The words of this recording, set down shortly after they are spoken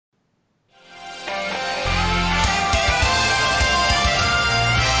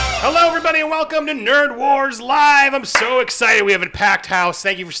everybody, and welcome to Nerd Wars Live. I'm so excited. We have a packed house.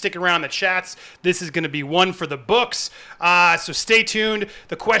 Thank you for sticking around in the chats. This is going to be one for the books, so stay tuned.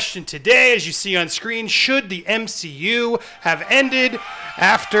 The question today, as you see on screen, should the MCU have ended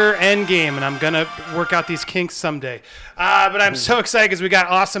after Endgame? And I'm going to work out these kinks someday. But I'm so excited because we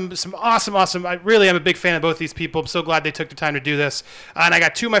got some awesome. I really am a big fan of both these people. I'm so glad they took the time to do this. And I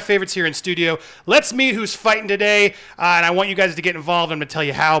got two of my favorites here in studio. Let's meet who's fighting today. And I want you guys to get involved. I'm going to tell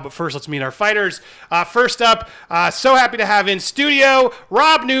you how. But first, let's meet our fighters. First up, so happy to have in studio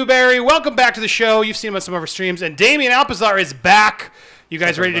Rob Newberry. Welcome back to the show. You've seen him on some of our streams. And Damian Alpizar is back. You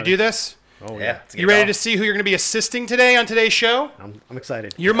guys ready to do this? Oh, yeah. You ready to see who you're going to be assisting today on today's show? I'm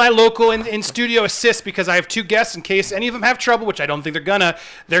excited. You're my local in-studio assist because I have two guests in case any of them have trouble, which I don't think they're going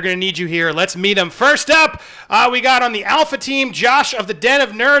to need you here. Let's meet them. First up, we got on the Alpha team, Josh of the Den of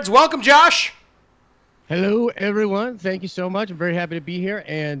Nerds. Welcome, Josh. Hello, everyone. Thank you so much. I'm very happy to be here.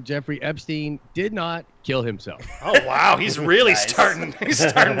 And Jeffrey Epstein did not kill himself. Oh, wow. He's really starting. He's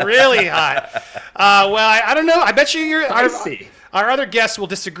starting really hot. Well, I don't know. I bet you our other guests will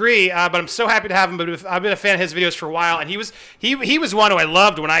disagree, but I'm so happy to have him. But I've been a fan of his videos for a while, and he was one who I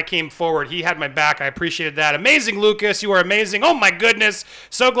loved when I came forward. He had my back. I appreciated that. Amazing, Lucas. You are amazing. Oh, my goodness.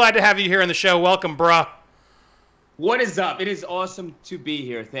 So glad to have you here on the show. Welcome, bruh. What is up? It is awesome to be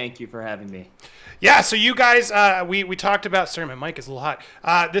here. Thank you for having me. Yeah, so you guys, we talked about. Sorry, my mic is a little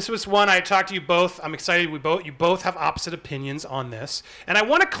hot. This was one I talked to you both. I'm excited. You both have opposite opinions on this, and I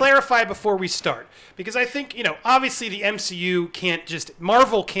want to clarify before we start because I think obviously the MCU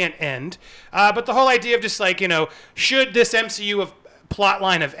Marvel can't end, but the whole idea of just should this MCU plot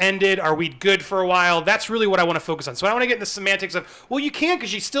line have ended? Are we good for a while? That's really what I want to focus on. So I don't want to get into the semantics of, well, you can't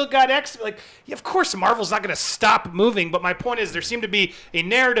because you still got X. Of course, Marvel's not going to stop moving, but my point is there seemed to be a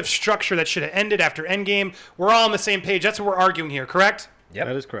narrative structure that should have ended after Endgame. We're all on the same page. That's what we're arguing here, correct? Yep.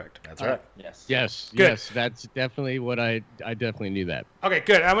 That is correct. That's right. Yes. Good. Yes. That's definitely what I definitely knew that. Okay,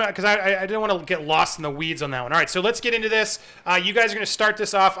 good. Because I didn't want to get lost in the weeds on that one. All right, so let's get into this. You guys are going to start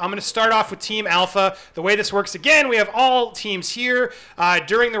this off. I'm going to start off with Team Alpha. The way this works, again, we have all teams here.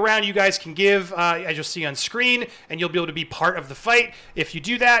 During the round, you guys can give, as you'll see on screen, and you'll be able to be part of the fight. If you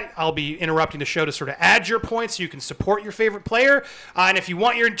do that, I'll be interrupting the show to sort of add your points so you can support your favorite player. And if you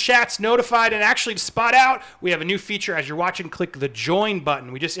want your chats notified and actually spot out, we have a new feature. As you're watching, click the join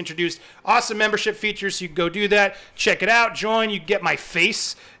button. We just introduced awesome membership features, so you can go do that. Check it out. Join. You get my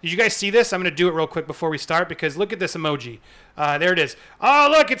face. Did you guys see this? I'm going to do it real quick before we start because look at this emoji. There it is. Oh,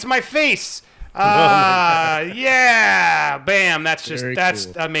 look, it's my face. Yeah. Bam. That's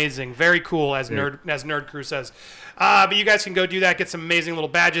cool. Amazing. Very cool, as Nerd Crew says. But you guys can go do that, get some amazing little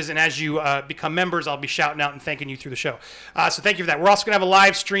badges, and as you become members, I'll be shouting out and thanking you through the show. So thank you for that. We're also going to have a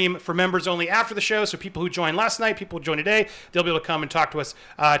live stream for members only after the show, so people who joined last night, people who joined today, they'll be able to come and talk to us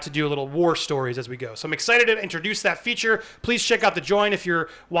to do a little war stories as we go. So I'm excited to introduce that feature. Please check out the join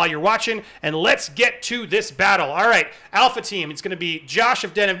while you're watching, and let's get to this battle. All right, Alpha Team. It's going to be Josh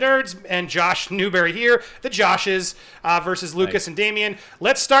of Den of Nerds and Josh Newberry here, the Joshes, versus Lucas and Damian.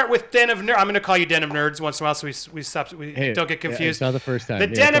 Let's start with Den of Nerds. I'm going to call you Den of Nerds once in a while, so we don't get confused. It's not the first time. The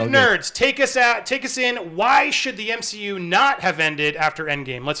Den of Nerds, take us in. Why should the MCU not have ended after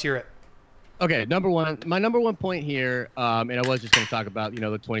Endgame? Let's hear it. Okay, my number one point here, and I was just going to talk about, the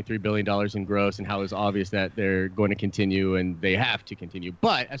 $23 billion in gross and how it's obvious that they're going to continue and they have to continue.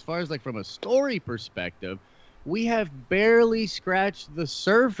 But as far as from a story perspective, we have barely scratched the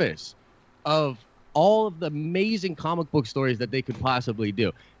surface of all of the amazing comic book stories that they could possibly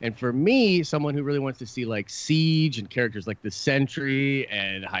do. And for me, someone who really wants to see Siege and characters like the Sentry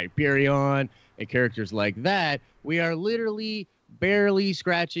and Hyperion and characters like that, we are literally barely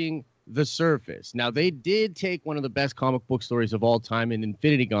scratching the surface. Now, they did take one of the best comic book stories of all time in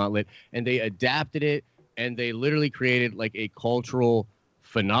Infinity Gauntlet, and they adapted it, and they literally created a cultural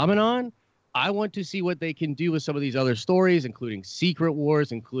phenomenon. I want to see what they can do with some of these other stories, including Secret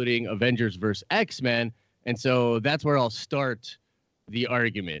Wars, including Avengers vs. X-Men. And so that's where I'll start the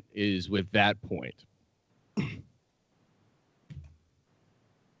argument, is with that point.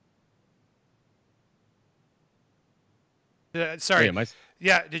 Sorry. Hey,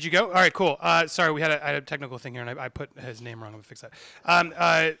 Yeah, did you go? All right, cool. Sorry, I had a technical thing here, and I put his name wrong. I'm going to fix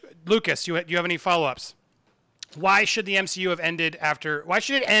that. Lucas, do you have any follow-ups? Why should the MCU have ended why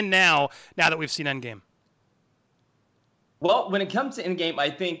should it end now that we've seen Endgame? Well, when it comes to Endgame, I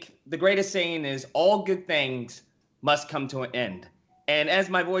think the greatest saying is all good things must come to an end. And as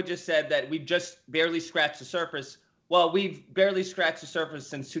my boy just said, that we've just barely scratched the surface. Well, we've barely scratched the surface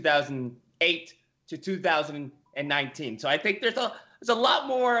since 2008 to 2019. So I think there's a lot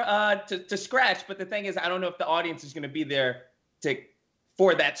more to scratch. But the thing is, I don't know if the audience is going to be there to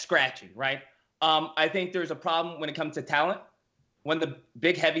for that scratching, right? I think there's a problem when it comes to talent. When the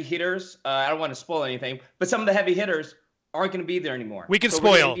big heavy hitters, I don't want to spoil anything, but some of the heavy hitters aren't going to be there anymore. We can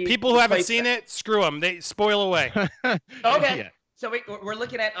spoil. People who haven't seen it, screw them. They spoil away. Okay. Yeah. So we're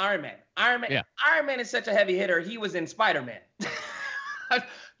looking at Iron Man. Iron Man is such a heavy hitter. He was in Spider-Man.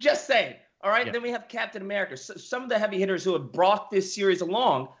 Just saying. All right. Yeah. Then we have Captain America. So some of the heavy hitters who have brought this series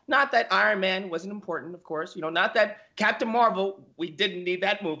along. Not that Iron Man wasn't important, of course. Not that Captain Marvel. We didn't need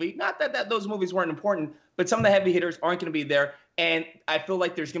that movie. Not that those movies weren't important. But some of the heavy hitters aren't going to be there. And I feel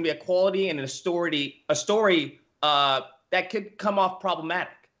like there's going to be a quality and a story that could come off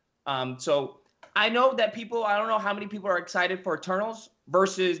problematic. So I know that I don't know how many people are excited for Eternals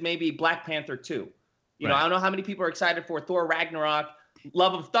versus maybe Black Panther 2. Right. I don't know how many people are excited for Thor Ragnarok,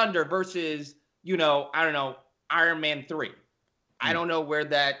 Love of Thunder versus, I don't know, Iron Man 3. I don't know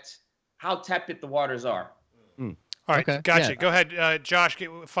how tepid the waters are. All right, Okay. gotcha. Yeah. Go ahead, Josh,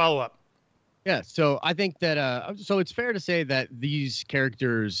 follow up. Yeah, so I think that so it's fair to say that these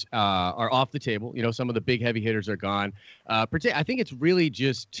characters are off the table. Some of the big heavy hitters are gone. I think it's really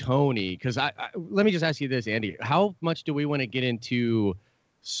just Tony. Because let me just ask you this, Andy: how much do we want to get into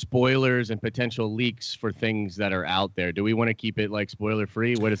spoilers and potential leaks for things that are out there? Do we want to keep it like spoiler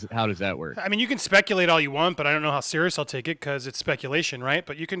free? How does that work? I mean, you can speculate all you want, but I don't know how serious I'll take it because it's speculation, right?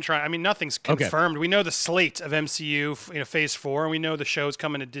 But you can try. I mean, nothing's confirmed. We know the slate of MCU, Phase 4, and we know the show's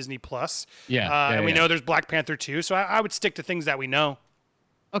coming to Disney Plus. And we know there's Black Panther 2. So I would stick to things that we know.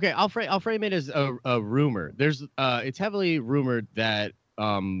 Okay, I'll frame it as a rumor. It's heavily rumored that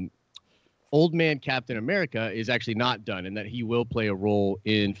Old Man Captain America is actually not done, and that he will play a role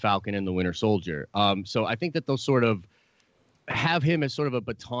in Falcon and the Winter Soldier. So I think that they'll sort of have him as sort of a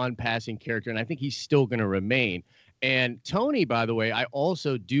baton passing character, and I think he's still going to remain. And Tony, by the way, I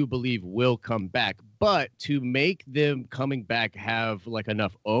also do believe will come back, but to make them coming back have like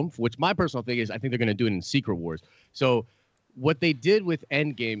enough oomph, which my personal thing is, I think they're going to do it in Secret Wars. So what they did with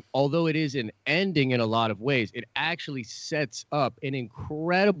Endgame, although it is an ending in a lot of ways, it actually sets up an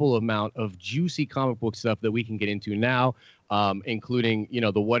incredible amount of juicy comic book stuff that we can get into now, including,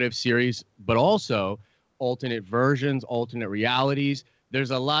 the What If series, but also alternate versions, alternate realities.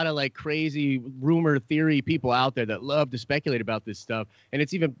 There's a lot of like crazy rumor theory people out there that love to speculate about this stuff. And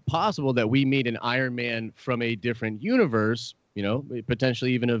it's even possible that we meet an Iron Man from a different universe,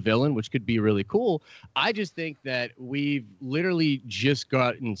 potentially even a villain, which could be really cool. I just think that we've literally just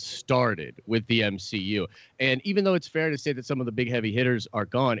gotten started with the MCU. And even though it's fair to say that some of the big heavy hitters are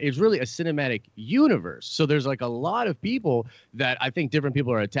gone, it's really a cinematic universe. So there's like a lot of people that I think different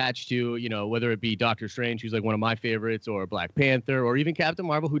people are attached to, whether it be Doctor Strange, who's like one of my favorites, or Black Panther, or even Captain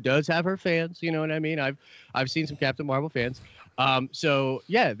Marvel, who does have her fans. You know what I mean? I've seen some Captain Marvel fans. So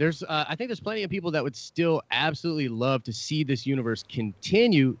yeah, I think there's plenty of people that would still absolutely love to see this universe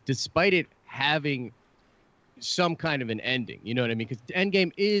continue despite it having some kind of an ending. You know what I mean? Because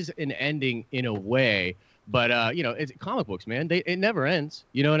Endgame is an ending in a way, but it's comic books, man. It never ends.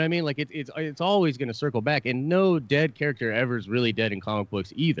 You know what I mean? Like it's always going to circle back, and no dead character ever is really dead in comic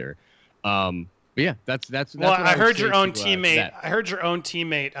books either. But yeah, that's. Well, what I heard your own to teammate. that. I heard your own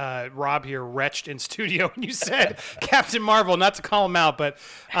teammate Rob here retched in studio, and you said Captain Marvel. Not to call him out, but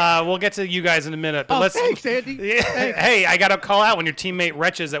we'll get to you guys in a minute. But thanks, Andy. Yeah, Thanks. hey, I got to call out when your teammate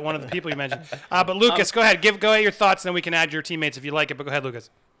retches at one of the people you mentioned. But Lucas, go ahead. Go ahead your thoughts, and then we can add your teammates if you like it. But go ahead, Lucas.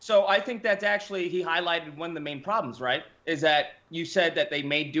 So I think that's actually, he highlighted one of the main problems, right? Is that you said that they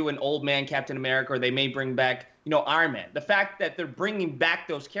may do an Old Man Captain America, or they may bring back, Iron Man. The fact that they're bringing back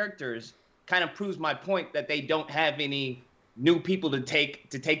those characters kind of proves my point that they don't have any new people to take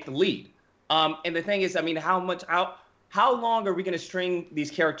the lead. And the thing is, I mean, how long are we going to string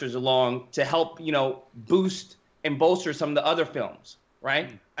these characters along to help, boost and bolster some of the other films,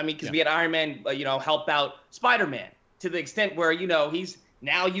 right? I mean, because we had Iron Man, help out Spider-Man to the extent where, he's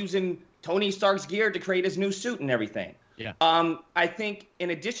now using Tony Stark's gear to create his new suit and everything. Yeah. I think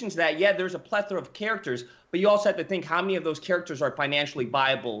in addition to that, there's a plethora of characters, but you also have to think how many of those characters are financially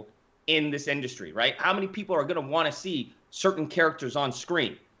viable in this industry, right? How many people are going to want to see certain characters on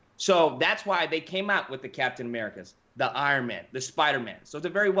screen? So that's why they came out with the Captain Americas, the Iron Man, the Spider-Man. So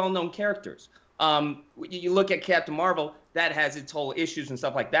they're very well-known characters. You look at Captain Marvel, that has its whole issues and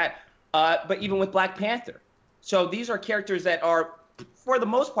stuff like that. But even with Black Panther. So these are characters that are, for the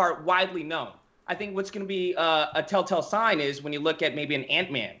most part, widely known. I think what's going to be a telltale sign is when you look at maybe an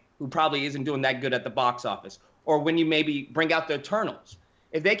Ant-Man, who probably isn't doing that good at the box office, or when you maybe bring out the Eternals.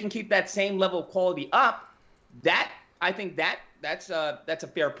 If they can keep that same level of quality up, I think that's a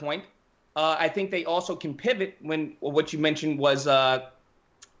fair point. I think they also can pivot when what you mentioned was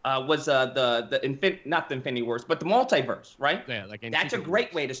was not the Infinity Wars, but the multiverse, right? Yeah, like that's a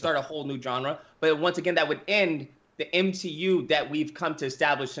great way to start a whole new genre. But once again, that would end the MCU that we've come to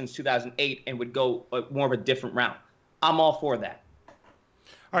establish since 2008 and would go more of a different route. I'm all for that.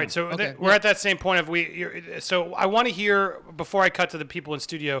 All right, so we're at that same point of so I want to hear, before I cut to the people in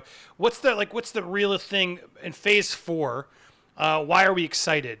studio, what's the real thing in Phase 4? Why are we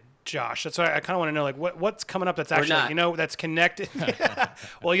excited, Josh? That's why I kind of want to know, like, what's coming up that's actually, that's connected.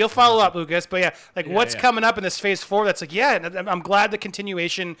 Well, you'll follow up, Lucas, but what's coming up in this Phase 4 that's like, I'm glad the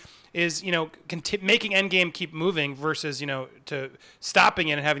continuation is, making Endgame keep moving versus, to stopping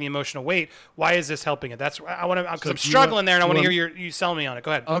it and having the emotional weight. Why is this helping it? That's I want to, because I'm struggling there, and I want to hear you sell me on it.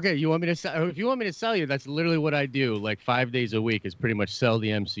 Go ahead. Okay, if you want me to sell you, that's literally what I do. Like 5 days a week is pretty much sell the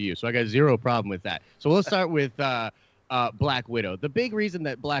MCU. So I got zero problem with that. So we'll start with Black Widow. The big reason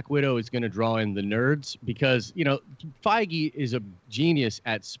that Black Widow is going to draw in the nerds, because, Feige is a genius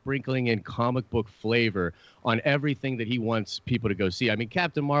at sprinkling in comic book flavor on everything that he wants people to go see. I mean,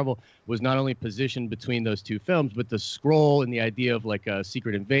 Captain Marvel was not only positioned between those two films, but the scroll and the idea of like a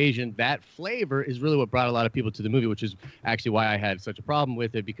secret invasion, that flavor is really what brought a lot of people to the movie, which is actually why I had such a problem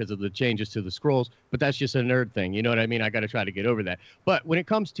with it, because of the changes to the scrolls. But that's just a nerd thing. You know what I mean? I got to try to get over that. But when it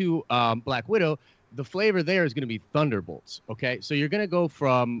comes to Black Widow, the flavor there is going to be Thunderbolts, okay? So you're going to go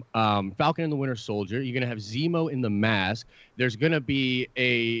from Falcon and the Winter Soldier. You're going to have Zemo in the Mask. There's going to be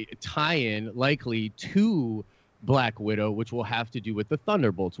a tie-in, likely, to Black Widow, which will have to do with the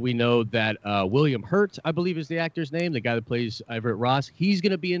Thunderbolts. We know that William Hurt, I believe is the actor's name, the guy that plays Everett Ross, he's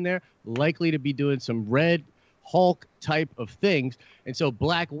going to be in there, likely to be doing some Red Hulk type of things. And so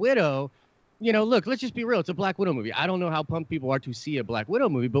Black Widow... look, let's just be real. It's a Black Widow movie. I don't know how pumped people are to see a Black Widow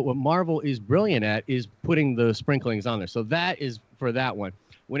movie, but what Marvel is brilliant at is putting the sprinklings on there. So that is for that one.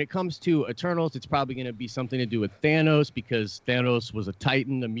 When it comes to Eternals, it's probably going to be something to do with Thanos, because Thanos was a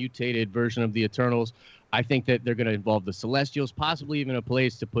Titan, a mutated version of the Eternals. I think that they're going to involve the Celestials, possibly even a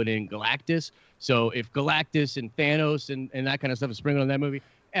place to put in Galactus. So if Galactus and Thanos and that kind of stuff is sprinkled on that movie,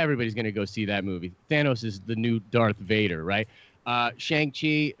 everybody's going to go see that movie. Thanos is the new Darth Vader, right?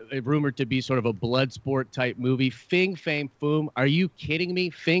 Shang-Chi, rumored to be sort of a blood sport type movie. Fing Fang Foom. Are you kidding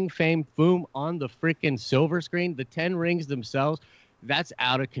me? Fing Fang Foom on the freaking silver screen. The 10 rings themselves, that's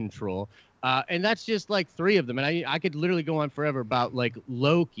out of control. And that's just like 3 of them. And I could literally go on forever about like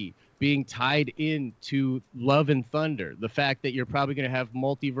Loki being tied into Love and Thunder. The fact that you're probably going to have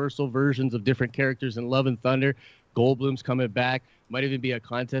multiversal versions of different characters in Love and Thunder. Goldblum's coming back. Might even be a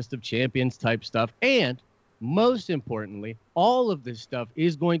Contest of Champions type stuff. And most importantly, all of this stuff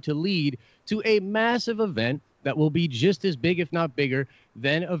is going to lead to a massive event that will be just as big, if not bigger,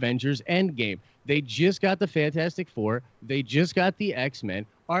 than Avengers Endgame. They just got the Fantastic Four. They just got the X-Men.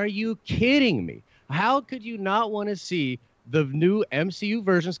 Are you kidding me? How could you not want to see the new MCU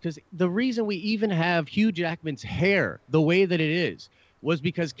versions? Because the reason we even have Hugh Jackman's hair the way that it is was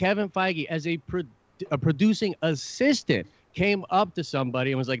because Kevin Feige, as a producing assistant, came up to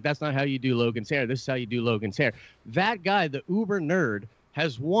somebody and was like, that's not how you do Logan's hair. This is how you do Logan's hair. That guy, the uber nerd,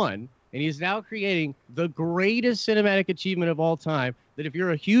 has won, and he's now creating the greatest cinematic achievement of all time, that if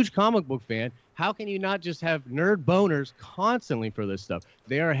you're a huge comic book fan, how can you not just have nerd boners constantly for this stuff?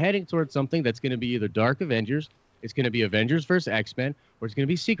 They are heading towards something that's going to be either Dark Avengers, it's going to be Avengers versus X-Men, or it's going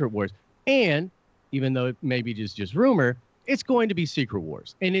to be Secret Wars. And even though it may be just rumor, it's going to be Secret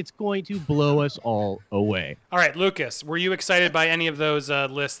Wars, and it's going to blow us all away. All right, Lucas, were you excited by any of those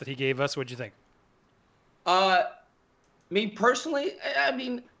lists that he gave us? What'd you think? Me personally, I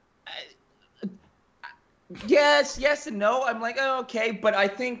mean, yes and no. I'm like, oh, okay, but I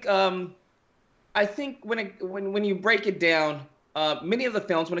think when you break it down, many of the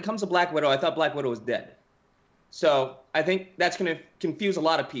films, when it comes to Black Widow, I thought Black Widow was dead. So I think that's going to confuse a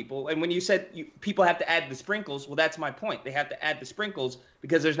lot of people. And when you said people have to add the sprinkles, well, that's my point. They have to add the sprinkles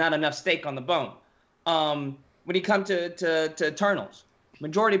because there's not enough steak on the bone. When you come to Eternals,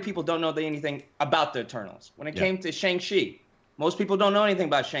 majority of people don't know anything about the Eternals. When it came to Shang-Chi, most people don't know anything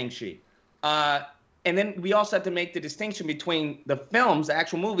about Shang-Chi. And then we also have to make the distinction between the films, the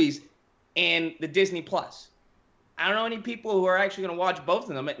actual movies, and the Disney Plus. I don't know any people who are actually going to watch both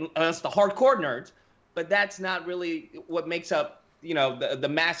of them, unless the hardcore nerds. But that's not really what makes up, the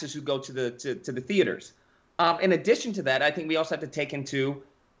masses who go to the theaters. In addition to that, I think we also have to take into,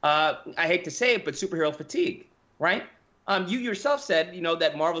 I hate to say it, but superhero fatigue, right? You yourself said,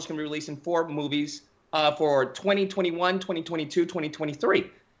 that Marvel's going to be releasing 4 movies for 2021, 2022,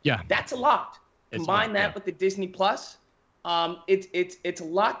 2023. Yeah, that's a lot. Combine that with the Disney Plus, it's a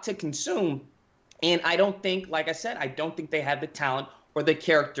lot to consume, and I don't think, like I said, I don't think they have the talent or the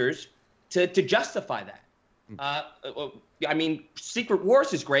characters to justify that. I mean, Secret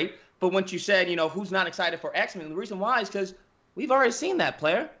Wars is great, but once you said, who's not excited for X-Men, the reason why is because we've already seen that,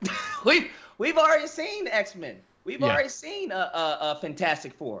 player. we've already seen X-Men. We've already seen a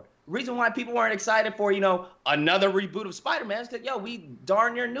Fantastic Four. The reason why people weren't excited for, another reboot of Spider-Man is because, we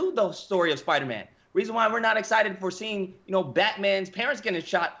darn near knew the story of Spider-Man. Reason why we're not excited for seeing, Batman's parents getting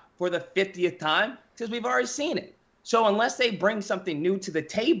shot for the 50th time, because we've already seen it. So unless they bring something new to the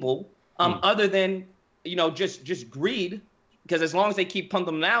table, other than, just greed, because as long as they keep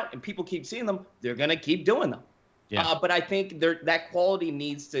pumping them out and people keep seeing them, they're going to keep doing them. Yeah. But I think that quality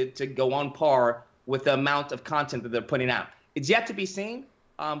needs to go on par with the amount of content that they're putting out. It's yet to be seen.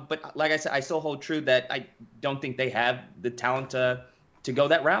 But like I said, I still hold true that I don't think they have the talent to go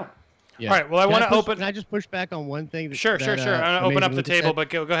that route. Yeah. All right. Well, I want to open. Can I just push back on one thing? Sure. I want to open up the table, but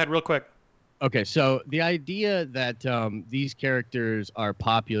go ahead real quick. Okay, so the idea that these characters are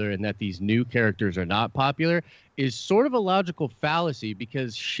popular and that these new characters are not popular is sort of a logical fallacy,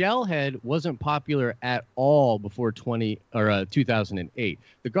 because Shellhead wasn't popular at all before 2008.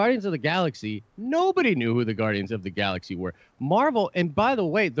 The Guardians of the Galaxy, nobody knew who the Guardians of the Galaxy were. Marvel, and by the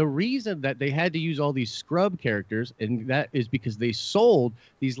way, the reason that they had to use all these scrub characters, and that is because they sold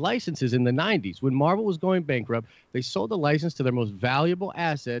these licenses in the 90s. When Marvel was going bankrupt, they sold the license to their most valuable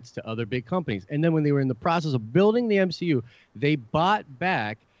assets to other big companies. And then when they were in the process of building the MCU, they bought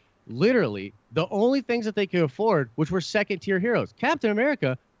back literally the only things that they could afford, which were second-tier heroes. Captain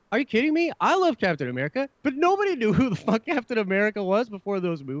America, are you kidding me? I love Captain America, but nobody knew who the fuck Captain America was before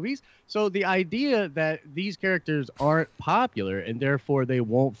those movies. So the idea that these characters aren't popular and therefore they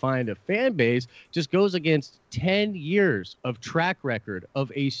won't find a fan base just goes against 10 years of track record of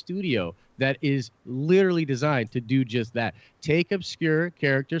a studio that is literally designed to do just that. Take obscure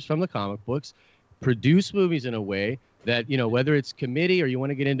characters from the comic books, produce movies in a way that, whether it's committee or you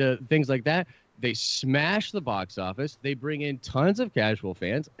want to get into things like that, they smash the box office. They bring in tons of casual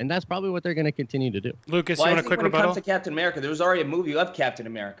fans, and that's probably what they're going to continue to do. Lucas, you want a quick rebuttal? When it comes to Captain America, there was already a movie of Captain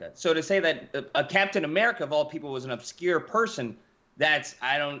America. So to say that a Captain America of all people was an obscure person,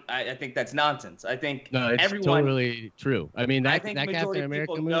 I think that's nonsense. I think it's totally true. I mean, that Captain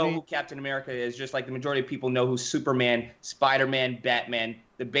America movie. Know who Captain America is, just like the majority of people know who Superman, Spider-Man, Batman,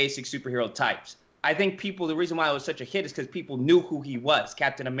 the basic superhero types. I think the reason why it was such a hit is because people knew who he was,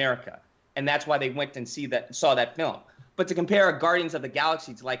 Captain America. And that's why they went and saw that film. But to compare a Guardians of the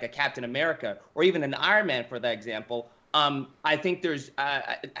Galaxy to like a Captain America or even an Iron Man, for that example, I think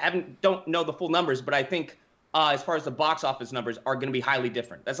don't know the full numbers, but I think as far as the box office numbers are going to be highly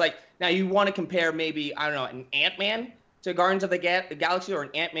different. That's like, now you want to compare maybe, I don't know, an Ant-Man to Guardians of the Galaxy or an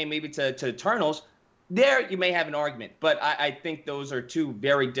Ant-Man maybe to Eternals. There you may have an argument, but I think those are two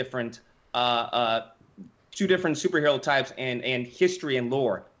very different superhero types and history and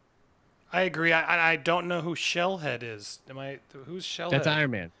lore. I agree. I don't know who Shellhead is. Who's Shellhead? That's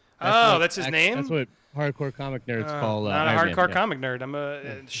Iron Man. That's his name? That's what hardcore comic nerds call not Iron a hardcore Man, comic nerd.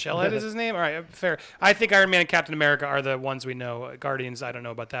 Shellhead is his name? All right, fair. I think Iron Man and Captain America are the ones we know. Guardians, I don't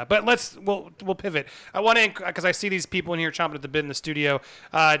know about that. But we'll pivot. I want to, because I see these people in here chomping at the bit in the studio.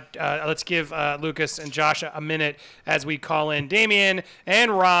 Let's give Lucas and Josh a minute as we call in Damien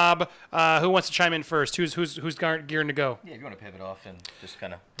and Rob. Who wants to chime in first? Who's gearing to go? Yeah, if you want to pivot off and just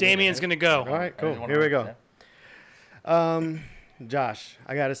kind of. Damien's going to go. All right, cool. Here we go. Josh,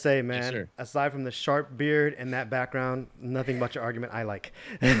 I gotta say, man, yes, aside from the sharp beard and that background, nothing but your argument I like.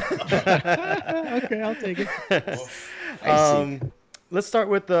 Okay, I'll take it. Let's start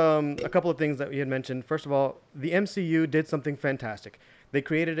with a couple of things that you had mentioned. First of all, the MCU did something fantastic. They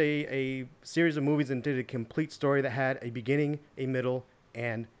created a series of movies and did a complete story that had a beginning, a middle,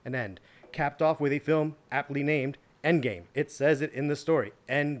 and an end. Capped off with a film aptly named Endgame. It says it in the story,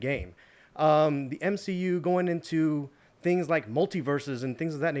 Endgame. The MCU going into things like multiverses and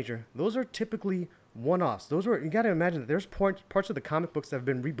things of that nature, those are typically one-offs. You got to imagine that there's parts of the comic books that have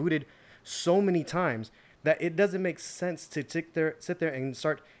been rebooted so many times that it doesn't make sense to sit there and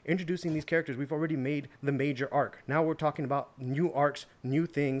start introducing these characters. We've already made the major arc. Now we're talking about new arcs, new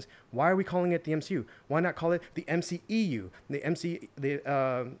things. Why are we calling it the MCU? Why not call it the MCEU,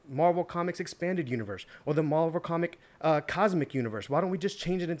 the Marvel Comics Expanded Universe, or the Marvel Comic Cosmic Universe? Why don't we just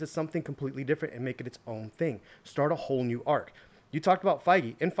change it into something completely different and make it its own thing? Start a whole new arc. You talked about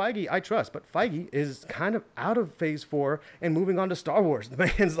Feige, and Feige I trust, but Feige is kind of out of Phase 4 and moving on to Star Wars. The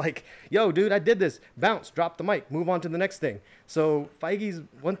man's like, yo, dude, I did this. Bounce, drop the mic, move on to the next thing. So Feige's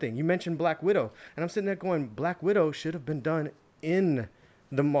one thing. You mentioned Black Widow, and I'm sitting there going, Black Widow should have been done in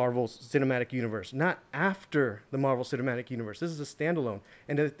the Marvel Cinematic Universe, not after the Marvel Cinematic Universe. This is a standalone.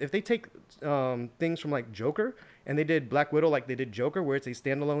 And if they take things from like Joker and they did Black Widow like they did Joker, where it's a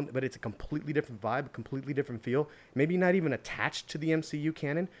standalone, but it's a completely different vibe, completely different feel, maybe not even attached to the MCU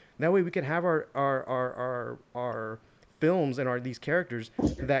canon. That way we can have our films and these characters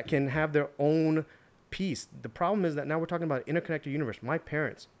that can have their own piece. The problem is that now we're talking about an interconnected universe. My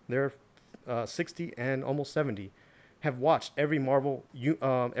parents, they're 60 and almost 70, have watched every Marvel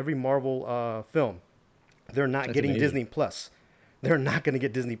film. They're not That's getting amazing. Disney Plus. They're not going to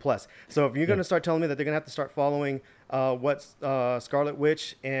get Disney Plus. So if you're going to start telling me that they're going to have to start following what Scarlet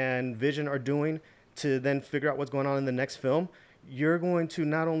Witch and Vision are doing to then figure out what's going on in the next film, you're going to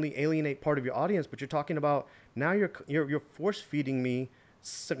not only alienate part of your audience, but you're talking about now you're force feeding me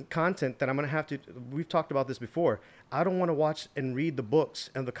some content that I'm going to have to. We've talked about this before. I don't want to watch and read the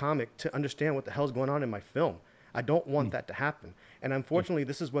books and the comic to understand what the hell's going on in my film. I don't want that to happen. And unfortunately,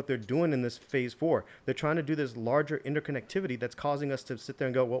 this is what they're doing in this phase 4. They're trying to do this larger interconnectivity that's causing us to sit there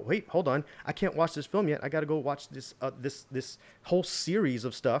and go, well, wait, hold on. I can't watch this film yet. I got to go watch this whole series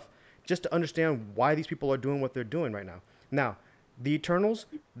of stuff just to understand why these people are doing what they're doing right now. Now, the Eternals,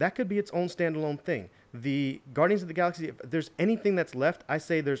 that could be its own standalone thing. The Guardians of the Galaxy, if there's anything that's left, I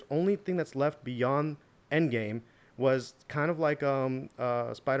say there's only thing that's left beyond Endgame was kind of like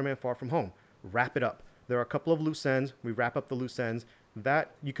Spider-Man Far From Home. Wrap it up. There are a couple of loose ends. We wrap up the loose ends.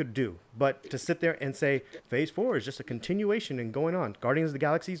 That you could do. But to sit there and say Phase 4 is just a continuation and going on. Guardians of the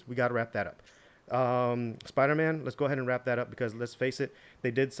Galaxies, we got to wrap that up. Spider-Man, let's go ahead and wrap that up because let's face it,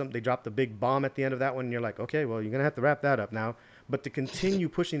 they dropped a big bomb at the end of that one and you're like, okay, well, you're going to have to wrap that up now. But to continue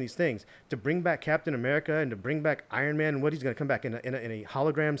pushing these things, to bring back Captain America and to bring back Iron Man, and what he's going to come back in a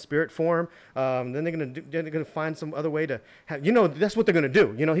hologram spirit form, then they're going to find some other way to have, that's what they're going to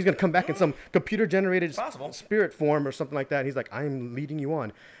do. He's going to come back in some computer generated spirit form or something like that. And he's like, I'm leading you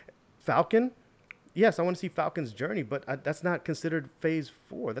on. Falcon. Yes, I want to see Falcon's journey, but that's not considered Phase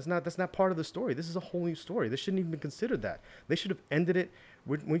 4. That's not part of the story. This is a whole new story. This shouldn't even be considered that. They should have ended it.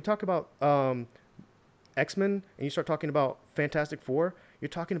 When you talk about X-Men and you start talking about Fantastic Four, you're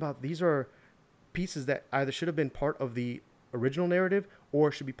talking about these are pieces that either should have been part of the original narrative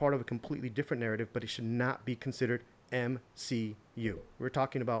or should be part of a completely different narrative, but it should not be considered MCU. We're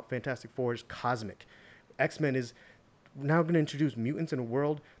talking about Fantastic Four's cosmic. X-Men is now going to introduce mutants in a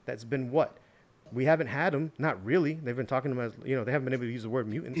world that's been what? We haven't had them, not really. They've been talking about, they haven't been able to use the word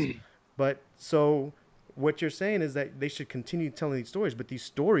mutants. But so what you're saying is that they should continue telling these stories, but these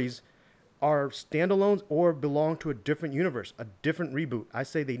stories are standalones or belong to a different universe, a different reboot. I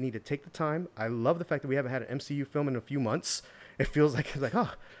say they need to take the time. I love the fact that we haven't had an MCU film in a few months. It feels like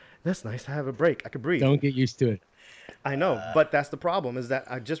oh, that's nice to have a break. I could breathe. Don't get used to it. I know, but that's the problem is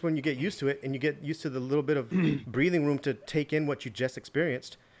that just when you get used to it and you get used to the little bit of breathing room to take in what you just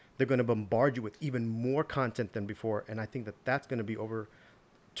experienced, they're going to bombard you with even more content than before. And I think that that's going to be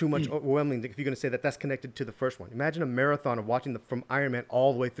too much overwhelming if you're going to say that that's connected to the first one. Imagine a marathon of watching from Iron Man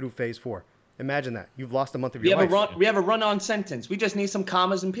all the way through Phase 4. Imagine that. You've lost a month of your life. We have a run-on sentence. We just need some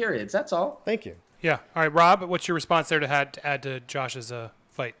commas and periods. That's all. Thank you. Yeah. All right, Rob, what's your response there to add to Josh's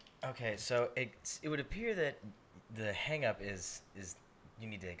fight? Okay, so it would appear that the hang-up is you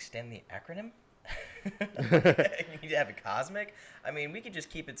need to extend the acronym. You need to have a cosmic. I mean, we could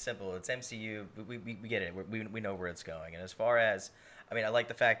just keep it simple. It's MCU. We get it. We know where it's going. And as far as, I like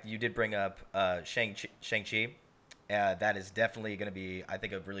the fact that you did bring up Shang-Chi. That is definitely going to be, I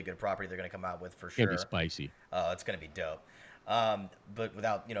think, a really good property they're going to come out with for sure. It's gonna be spicy. It's going to be dope. But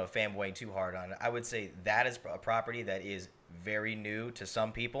without fanboying too hard on it, I would say that is a property that is very new to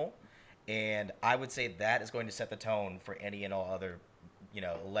some people, and I would say that is going to set the tone for any and all other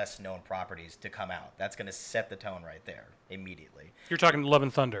less known properties to come out. That's going to set the tone right there immediately. You're talking Love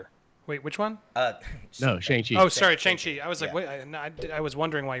and Thunder. Wait, which one? No, Shang-Chi. Oh, sorry, Shang-Chi. I was like, Yeah. wait, I was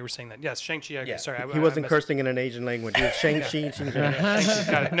wondering why you were saying that. Yes, Shang-Chi. Okay, Yeah. sorry. He wasn't cursing in an Asian language. He was Shang-Chi.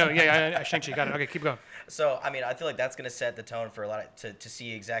 Shang-Chi, got it. No, yeah, Shang-Chi, got it. Okay, keep going. So, I feel like that's going to set the tone for a lot of, to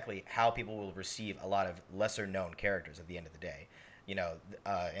see exactly how people will receive a lot of lesser known characters at the end of the day.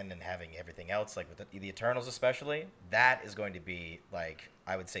 And then having everything else, like with the Eternals especially, that is going to be like,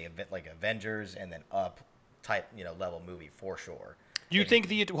 I would say, like Avengers and then up type, level movie for sure. You think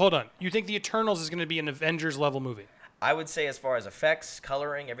the Eternals is going to be an Avengers level movie? I would say as far as effects,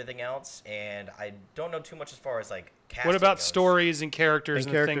 coloring, everything else, and I don't know too much as far as like casting What about goes. stories and characters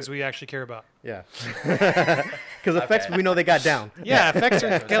and things we actually care about? Yeah. Because effects, we know they got down. Yeah, effects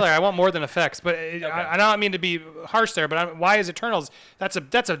are killer. I want more than effects, but I don't mean to be harsh there. But why is Eternals? That's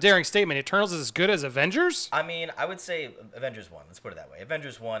a daring statement. Eternals is as good as Avengers? I would say Avengers 1. Let's put it that way.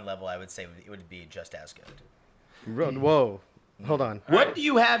 Avengers 1 level, I would say it would be just as good. Whoa. Hold on, What do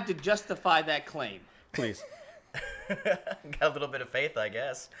you have to justify that claim? please. Got a little bit of faith, I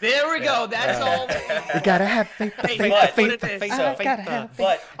guess. There we go. That's all. We gotta have faith. Faith, But- faith, faith, faith, so- faith, gotta have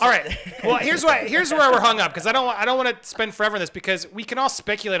But All right. Well, here's where we're hung up because I don't want to spend forever on this because we can all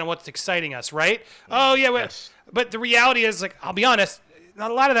speculate on what's exciting us, right? Oh yeah, but the reality is, like, I'll be honest,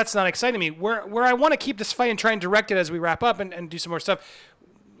 not a lot of that's not exciting me. Where I want to keep this fight and try and direct it as we wrap up and do some more stuff.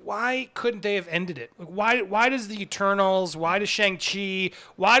 Why couldn't they have ended it? Like, why does the Eternals, why does Shang-Chi,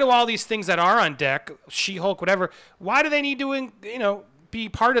 why do all these things that are on deck, She-Hulk, whatever, why do they need to, be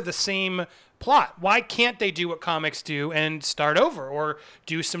part of the same plot? Why can't they do what comics do and start over or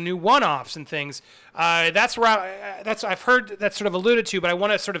do some new one-offs and things? That's where I've heard that sort of alluded to, but I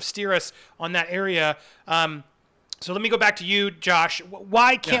want to sort of steer us on that area. So let me go back to you, Josh.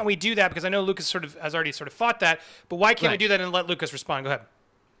 Why can't we do that? Because I know Lucas sort of has already sort of fought that, but why can't we Right. do that and let Lucas respond? Go ahead.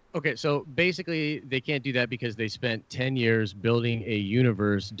 Okay, so basically they can't do that because they spent 10 years building a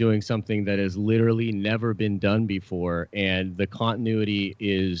universe doing something that has literally never been done before, and the continuity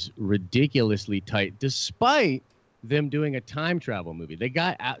is ridiculously tight despite them doing a time travel movie.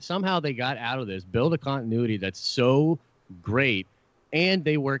 Somehow they got out of this, build a continuity that's so great, and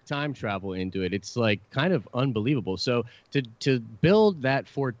they work time travel into it. It's like kind of unbelievable. So to build that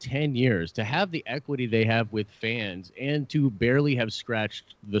for 10 years, to have the equity they have with fans, and to barely have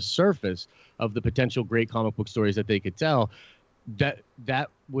scratched the surface of the potential great comic book stories that they could tell, that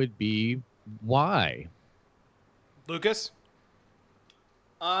would be why. Lucas?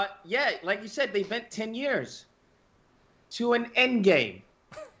 Yeah, like you said, they spent 10 years to an end game.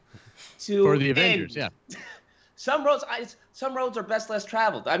 For the Avengers, yeah. Some roads are best less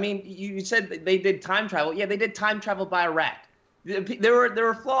traveled. I mean, you said that they did time travel. Yeah, they did time travel by a rat. There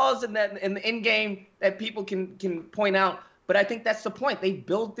were flaws in the end game that people can point out, but I think that's the point. They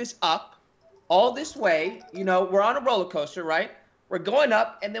build this up all this way. We're on a roller coaster, right? We're going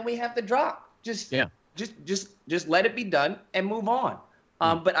up, and then we have to drop. Just let it be done and move on.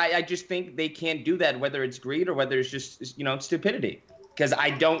 But I just think they can't do that, whether it's greed or whether it's just stupidity, because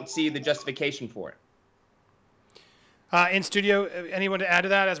I don't see the justification for it. In studio, anyone to add to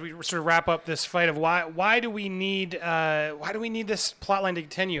that as we sort of wrap up this fight of why do we need this plotline to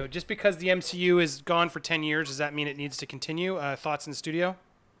continue? Just because the MCU is gone for 10 years, does that mean it needs to continue? Thoughts in studio?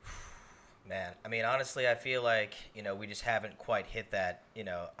 Man, I mean, honestly, I feel like, we just haven't quite hit that,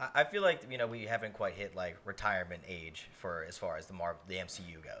 I feel like, we haven't quite hit, like, retirement age for as far as the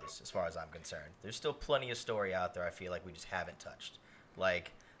MCU goes, as far as I'm concerned. There's still plenty of story out there I feel like we just haven't touched.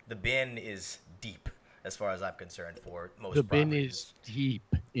 Like, the bin is deep, as far as I'm concerned, for most The bin properties. is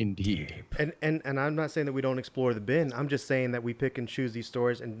deep, indeed. And I'm not saying that we don't explore the bin. I'm just saying that we pick and choose these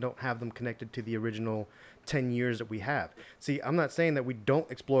stories and don't have them connected to the original 10 years that we have. See, I'm not saying that we don't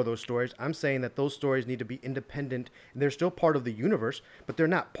explore those stories. I'm saying that those stories need to be independent. They're still part of the universe, but they're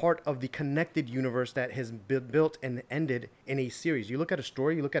not part of the connected universe that has been built and ended in a series. You look at a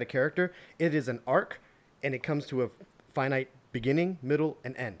story, you look at a character, it is an arc, and it comes to a finite beginning, middle,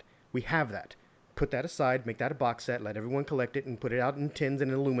 and end. We have that. Put that aside, make that a box set, let everyone collect it and put it out in tins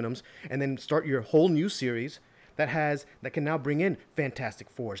and aluminums, and then start your whole new series that can now bring in Fantastic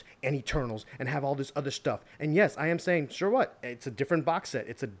Fours and Eternals and have all this other stuff. And yes, I am saying, sure what, it's a different box set,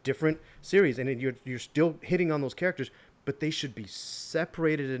 it's a different series, and you're still hitting on those characters, but they should be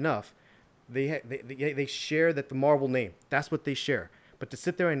separated enough. They share that the Marvel name, that's what they share. But to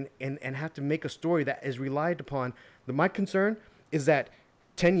sit there and have to make a story that is relied upon, my concern is that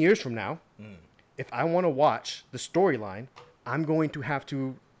 10 years from now, if I want to watch the storyline, I'm going to have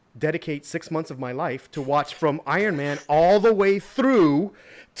to dedicate 6 months of my life to watch from Iron Man all the way through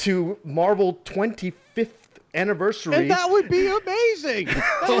to Marvel 25th anniversary. And that would be amazing.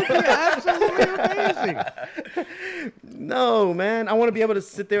 That would be absolutely amazing. No, man. I want to be able to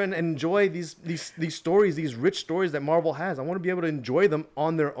sit there and enjoy these stories, these rich stories that Marvel has. I want to be able to enjoy them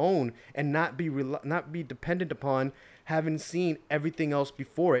on their own and not be dependent upon having seen everything else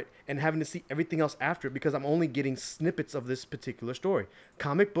before it and having to see everything else after it, because I'm only getting snippets of this particular story.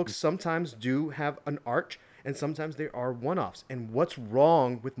 Comic books sometimes do have an arc, and sometimes they are one-offs. And what's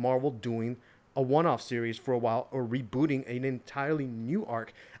wrong with Marvel doing a one-off series for a while or rebooting an entirely new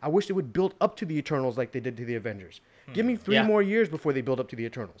arc? I wish they would build up to the Eternals like they did to the Avengers. Give me 3 more years before they build up to the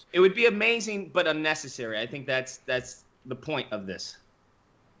Eternals. It would be amazing, but unnecessary. I think that's the point of this.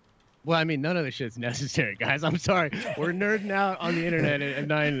 Well, I mean, none of this shit's necessary, guys. I'm sorry. We're nerding out on the internet at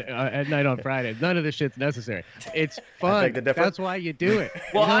night on Friday. None of this shit's necessary. It's fun. That's why you do it.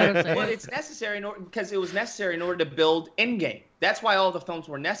 Well, it's necessary because it was necessary in order to build Endgame. That's why all the films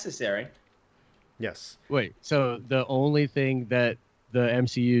were necessary. Yes. Wait, so the only thing that the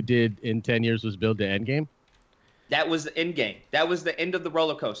MCU did in 10 years was build the Endgame? That was the end game. That was the end of the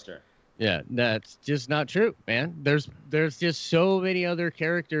roller coaster. Yeah, that's just not true, man. There's just so many other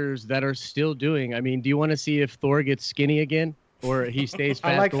characters that are still doing. I mean, do you want to see if Thor gets skinny again, or he stays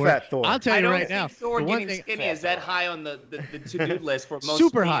fat? I like Thor? fat Thor. I'll tell you right now. Thor the one getting thing- skinny is that high on the to-do list for most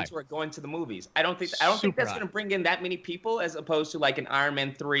Super fans high. who are going to the movies. I don't think Super that's high. going to bring in that many people as opposed to like an Iron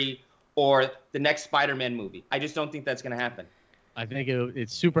Man 3 or the next Spider-Man movie. I just don't think that's going to happen. I think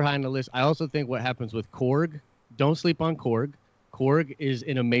it's super high on the list. I also think what happens with Korg. Don't sleep on Korg. Korg is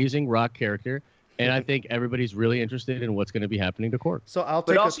an amazing rock character, and I think everybody's really interested in what's going to be happening to Korg. So I'll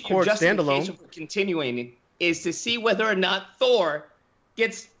But take a also, your Korg standalone. justification for continuing is to see whether or not Thor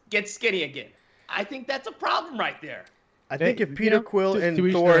gets skinny again. I think that's a problem right there. I think Hey, if you Peter know, Quill to and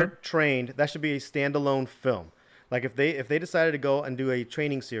each Thor their own. trained, that should be a standalone film. Like if they decided to go and do a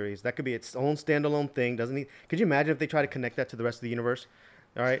training series, that could be its own standalone thing. Doesn't need? Could you imagine if they try to connect that to the rest of the universe?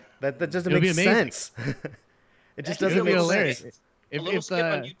 All right, that doesn't It'll make be amazing. sense. It just That doesn't It'll be make hilarious. sense. A little skip uh,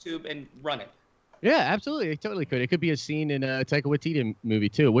 on YouTube and run it. Yeah, absolutely. It totally could. It could be a scene in a Taika Waititi movie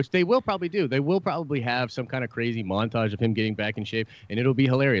too, which they will probably do. They will probably have some kind of crazy montage of him getting back in shape, and it'll be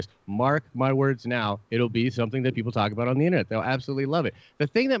hilarious. Mark my words now, it'll be something that people talk about on the internet. They'll absolutely love it. The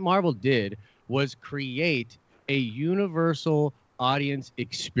thing that Marvel did was create a universal audience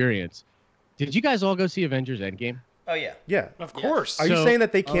experience. Did you guys all go see Avengers Endgame? Oh yeah. Yeah. Of Yes. course. Are you So- saying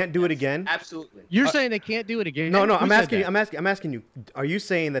that they can't do it again? Absolutely. You're saying they can't do it again? No, no. Who I'm said asking you. that? I'm asking you. Are you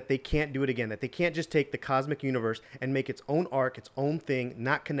saying that they can't do it again? That they can't just take the cosmic universe and make its own arc, its own thing,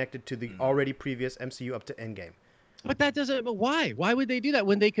 not connected to the already previous MCU up to Endgame? But that doesn't. But why? Why would they do that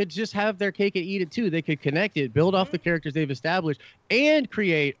when they could just have their cake and eat it too? They could connect it, build off the characters they've established, and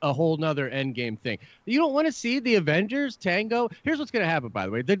create a whole nother Endgame thing. You don't want to see the Avengers tango. Here's what's going to happen, by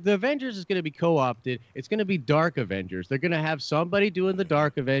the way. The Avengers is going to be co-opted. It's going to be Dark Avengers. They're going to have somebody doing the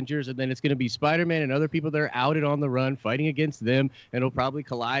Dark Avengers, and then it's going to be Spider-Man and other people that are out and on the run fighting against them, and it'll probably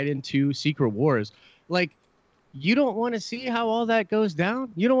collide into Secret Wars. Like, you don't want to see how all that goes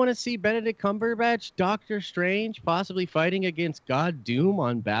down? You don't want to see Benedict Cumberbatch, Doctor Strange, possibly fighting against God Doom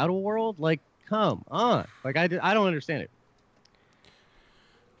on Battleworld? Like, come on. Like, I don't understand it.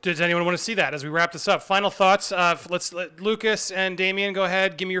 Does anyone want to see that as we wrap this up? Final thoughts. Let's let Lucas and Damien go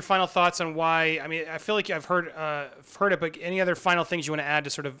ahead. Give me your final thoughts on why. I mean, I feel like I've heard it, but any other final things you want to add to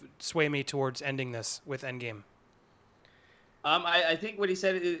sort of sway me towards ending this with Endgame? I think what he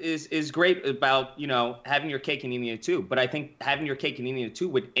said is great about, having your cake and eating it too. But I think having your cake and eating it too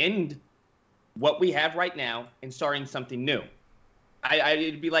would end what we have right now and starting something new.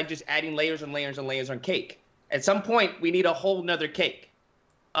 It'd be like just adding layers and layers and layers on cake. At some point, we need a whole nother cake.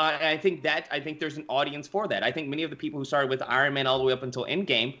 And I think there's an audience for that. I think many of the people who started with Iron Man all the way up until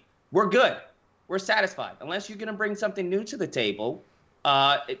Endgame, we're good. We're satisfied. Unless you're going to bring something new to the table,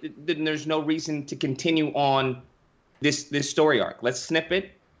 then there's no reason to continue on this story arc. Let's snip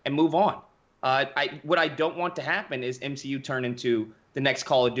it and move on. What I don't want to happen is MCU turn into the next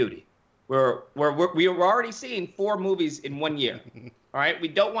Call of Duty. We're already seeing 4 movies in 1 year. All right, we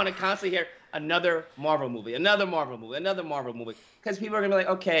don't want to constantly hear another Marvel movie, another Marvel movie, another Marvel movie, because people are gonna be like,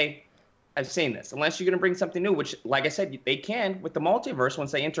 okay, I've seen this. Unless you're gonna bring something new, which, like I said, they can with the multiverse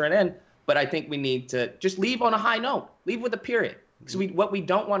once they enter it in. But I think we need to just leave on a high note, leave with a period. Because what we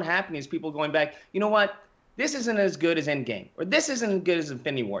don't want to happen is people going back. You know what? This isn't as good as Endgame, or this isn't as good as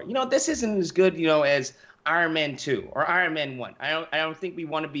Infinity War. This isn't as good, as Iron Man 2 or Iron Man 1. I don't think we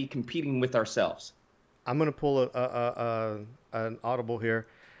want to be competing with ourselves. I'm gonna pull an audible here.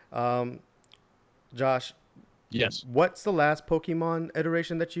 Josh, Yes. what's the last Pokemon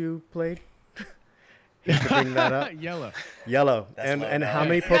iteration that you played? Just to bring that up. Yellow. Yellow. That's And low, and dog. how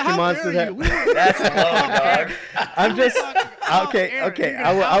many How Pokemons dare did that? you? That's low, dog. I'm just okay. Aaron, Okay, you're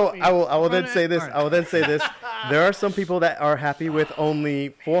gonna help me. I will then Run say it. this. Alright. I will then say this. There are some people that are happy with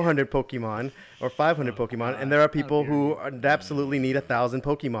only 400 Pokemon or 500 Pokemon, and there are people who absolutely need 1,000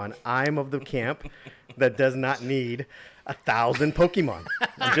 Pokemon. I'm of the camp that does not need 1,000 Pokemon.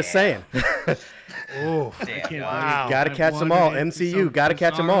 I'm just saying. Ooh. Damn, Wow. Gotta catch them all. MCU, gotta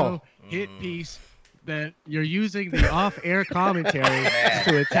catch them all. Hit piece that you're using the off-air commentary Man,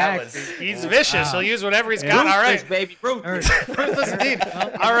 to that attack. was- He's vicious. He'll use whatever he's got. All Ruthless, right. baby, ruthless. Ruthless indeed.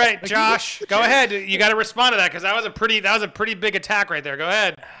 All right, Josh, go ahead. You got to respond to that because that was a pretty big attack right there. Go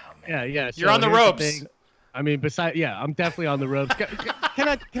ahead. Yeah. You're so on the here's ropes. thing. I mean, I'm definitely on the ropes. Can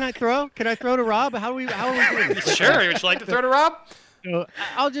I throw? Can I throw to Rob? How are we doing this? Sure. Would you like to throw to Rob? So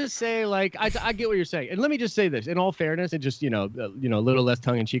I'll just say, like, I get what you're saying, and let me just say this: in all fairness, and just a little less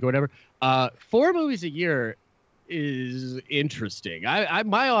tongue in cheek or whatever. 4 movies a year is interesting.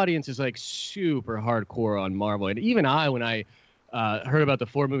 My audience is like super hardcore on Marvel, and even when I heard about the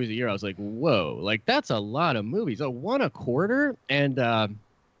 4 movies a year, I was like, whoa, like that's a lot of movies. 1 a quarter, and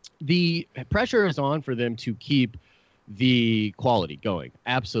the pressure is on for them to keep the quality going.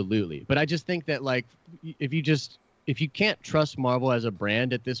 Absolutely. But I just think that like if you can't trust Marvel as a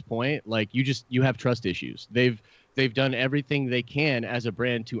brand at this point, like you have trust issues. They've done everything they can as a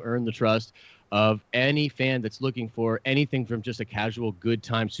brand to earn the trust of any fan that's looking for anything from just a casual good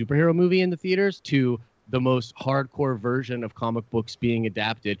time superhero movie in the theaters to the most hardcore version of comic books being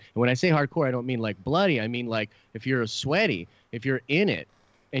adapted. And when I say hardcore, I don't mean like bloody. I mean like if you're sweaty, if you're in it,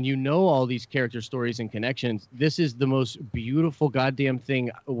 and you know all these character stories and connections, this is the most beautiful goddamn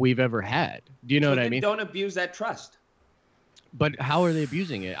thing we've ever had. Do you know what I mean? Don't abuse that trust. But how are they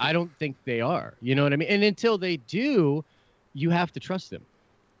abusing it? I don't think they are. You know what I mean? And until they do, you have to trust them.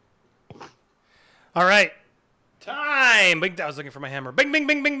 All right. Time. Bing. I was looking for my hammer. Bing, bing,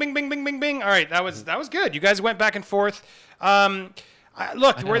 bing, bing, bing, bing, bing, bing, bing. All right. That was good. You guys went back and forth. Look, I where had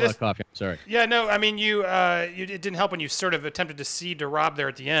a lot this. of coffee. I'm sorry. Yeah, no, I mean, it didn't help when you sort of attempted to cede to Rob there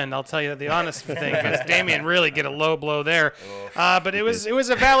at the end. I'll tell you the honest thing, because Damien really get a low blow there. But it was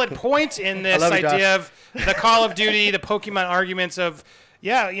a valid point in this idea of the Call of Duty, the Pokemon arguments of,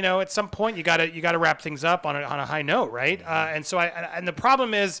 yeah, you know, at some point you gotta wrap things up on a high note, right? And so and the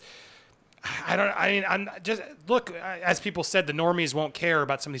problem is, as people said, the normies won't care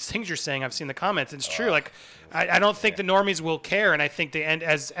about some of these things you're saying. I've seen the comments. It's true. Like, I don't think the normies will care. And I think the end,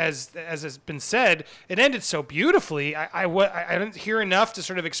 as has been said, it ended so beautifully. I didn't hear enough to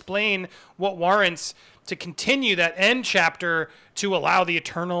sort of explain what warrants to continue that end chapter to allow the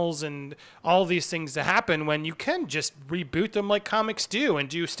Eternals and all these things to happen when you can just reboot them like comics do and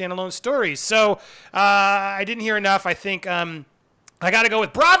do standalone stories. So I didn't hear enough. I think, I got to go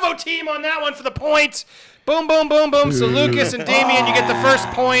with Bravo team on that one for the point. Boom, boom, boom, boom. So Lucas and Damien, you get the first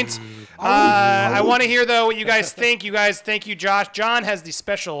point. I want to hear, though, what you guys think. Thank you, Josh. John has the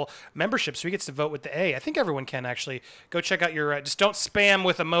special membership, so he gets to vote with the A. I think everyone can, actually. Go check out your just don't spam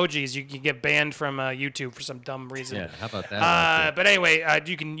with emojis. You can get banned from YouTube for some dumb reason. Yeah, how about that? But anyway,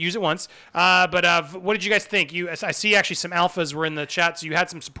 you can use it once. But what did you guys think? I see actually some alphas were in the chat, so you had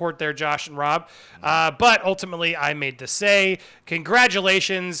some support there, Josh and Rob. But ultimately, I made the say.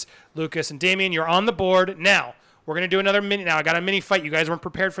 Congratulations, Lucas and Damien. You're on the board. Now, we're going to do another mini. Now, I got a mini fight. You guys weren't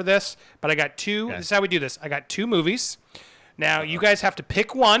prepared for this, but I got two. Okay. This is how we do this. I got 2 movies. Now, you guys have to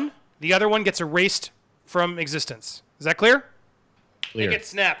pick one. The other one gets erased from existence. Is that clear? Clear. It gets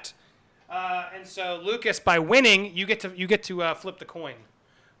snapped. And so, Lucas, by winning, you get to flip the coin,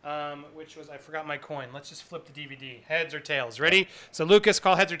 which was, I forgot my coin. Let's just flip the DVD. Heads or tails. Ready? So, Lucas,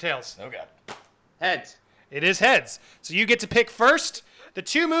 call heads or tails. Oh, God. Heads. It is heads. So, you get to pick first. The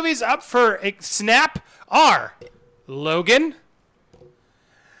 2 movies up for a snap are Logan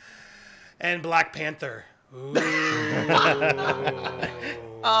and Black Panther. Ooh.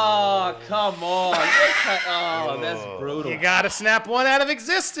 Oh, come on. Oh, that's brutal. You got to snap one out of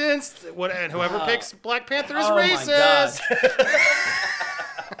existence. And whoever picks Black Panther is Oh, my racist.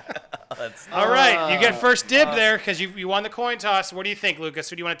 All right. You get first dib there because you won the coin toss. What do you think, Lucas?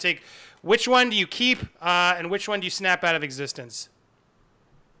 Who do you want to take? Which one do you keep and which one do you snap out of existence?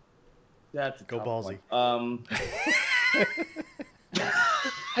 That's Go ballsy.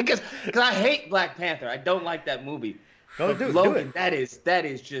 I guess because I hate Black Panther. I don't like that movie. Go do Logan, it. that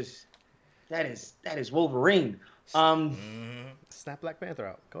is Wolverine. Snap Black Panther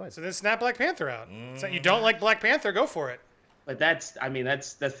out. Go ahead. So then snap Black Panther out. So you don't like Black Panther, go for it. But that's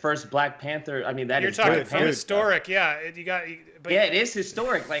the first Black Panther. I mean, that You're is talking Black from Panther historic, yeah. But yeah, it is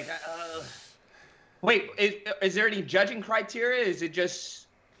historic. Like, wait, is there any judging criteria? Is it just?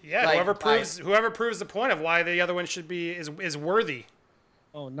 Yeah, like, whoever proves the point of why the other one should be is worthy.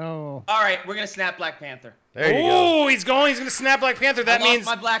 Oh no! All right, we're gonna snap Black Panther. There you go. Oh, he's gonna snap Black Panther. That I lost means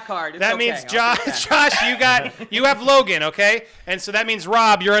my black card. It's that okay. means I'll take that. Josh, you have Logan, okay? And so that means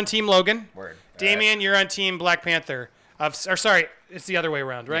Rob, you're on Team Logan. Word. Damien, you're on Team Black Panther. Sorry, it's the other way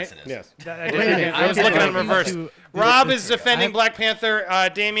around, right? Yes, it is. Yes. I was looking in reverse. Rob is defending Black Panther.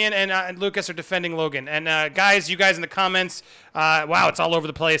 Damien and Lucas are defending Logan. And you guys in the comments, wow, it's all over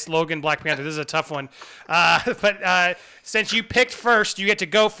the place. Logan, Black Panther. This is a tough one. But since you picked first, you get to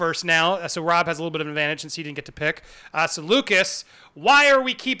go first now. So Rob has a little bit of an advantage since he didn't get to pick. So Lucas, why are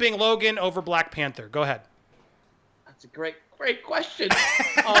we keeping Logan over Black Panther? Go ahead. That's a great question.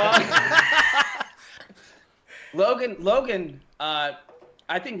 Logan, I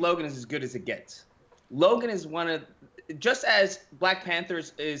think Logan is as good as it gets. Logan is just as Black Panther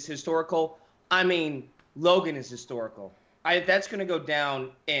is historical, I mean, Logan is historical. That's going to go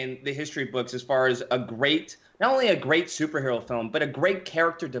down in the history books as far as not only a great superhero film, but a great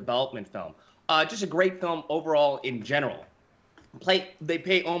character development film. Just a great film overall in general. they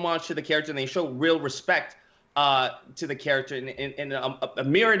pay homage to the character and they show real respect to the character in a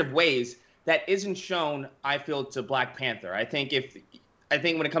myriad of ways that isn't shown, I feel, to Black Panther. I think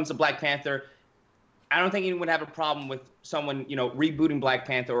when it comes to Black Panther, I don't think anyone would have a problem with someone, rebooting Black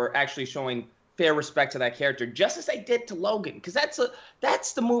Panther or actually showing fair respect to that character, just as they did to Logan, because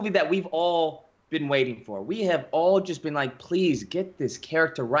that's the movie that we've all been waiting for. We have all just been like, please get this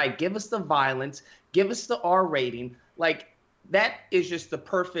character right. Give us the violence. Give us the R rating. Like, that is just the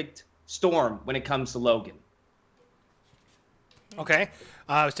perfect storm when it comes to Logan. Okay.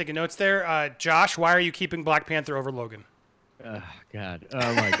 I was taking notes there. Josh, why are you keeping Black Panther over Logan? God.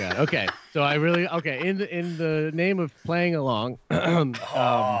 Oh my God. Okay. So in the name of playing along,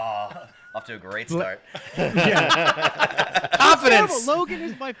 off to a great start. Confidence. Logan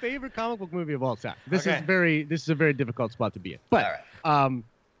is my favorite comic book movie of all time. This is a very difficult spot to be in. But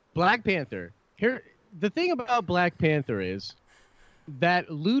Black Panther. Here, the thing about Black Panther is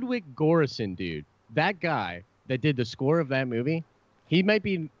that Ludwig Göransson dude, that guy that did the score of that movie, he might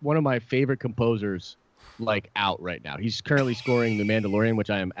be one of my favorite composers out right now. He's currently scoring The Mandalorian,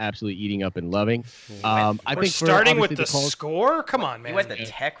 which I am absolutely eating up and loving. I think starting with the score? Come on, man. You went the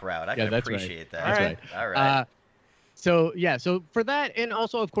tech route. I can appreciate that. That's right. All right. So for that, and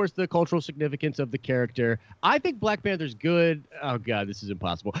also, of course, the cultural significance of the character, I think Black Panther's good. Oh, God, this is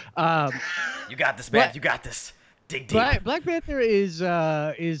impossible. You got this, man. You got this. Dig deep. Black Panther is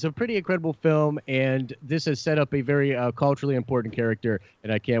a pretty incredible film, and this has set up a very culturally important character,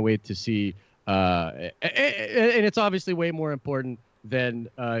 and I can't wait to see. And it's obviously way more important than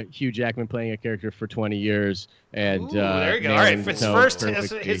Hugh Jackman playing a character for 20 years. And there you go. All right,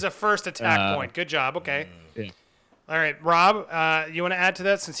 his first attack point. Good job. Okay. Yeah. All right, Rob, you want to add to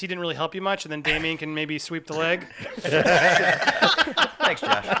that since he didn't really help you much, and then Damien can maybe sweep the leg? Thanks,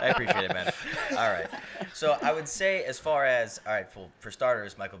 Josh. I appreciate it, man. All right. So I would say for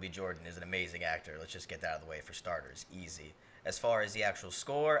starters, Michael B. Jordan is an amazing actor. Let's just get that out of the way for starters. Easy. As far as the actual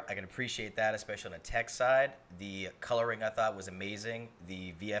score, I can appreciate that, especially on the tech side. The coloring I thought was amazing.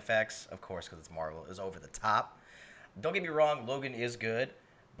 The VFX, of course, because it's Marvel, is over the top. Don't get me wrong, Logan is good,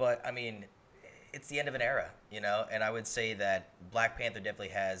 but, I mean, it's the end of an era, and I would say that Black Panther definitely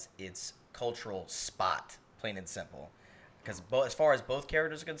has its cultural spot, plain and simple. Because as far as both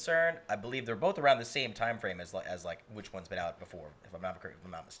characters are concerned, I believe they're both around the same time frame as which one's been out before, if I'm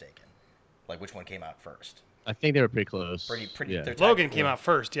not mistaken. Like, which one came out first. I think they were pretty close. Pretty. Yeah. Logan came out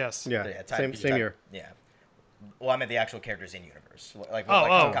first, yes. Yeah, same year. Yeah. Well, I meant the actual characters in universe.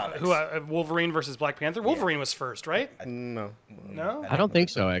 Who? Wolverine versus Black Panther? Wolverine was first, right? No. No? I don't think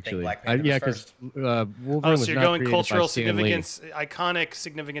so, actually. Because Wolverine was so you're not going created cultural by Stan Lee. significance, iconic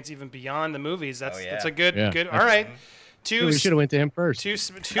significance even beyond the movies. That's a good. All right. We should have went to him first.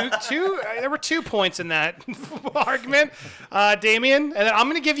 There were 2 points in that argument, Damien. And then I'm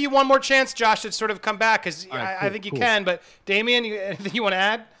going to give you one more chance, Josh, to sort of come back because I think you can. But Damien, anything you want to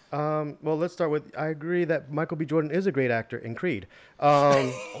add? Well, let's start with. I agree that Michael B. Jordan is a great actor in Creed.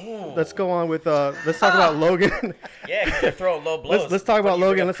 Let's go on with. Let's talk about Logan. Yeah, you're throwing low blows. Let's talk about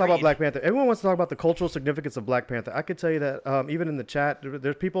Logan. Let's talk about Black Panther. Everyone wants to talk about the cultural significance of Black Panther. I could tell you that even in the chat,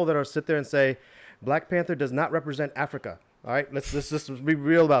 there's people that are sit there and say, Black Panther does not represent Africa. All right, let's just be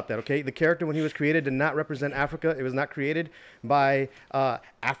real about that, okay? The character, when he was created, did not represent Africa. It was not created by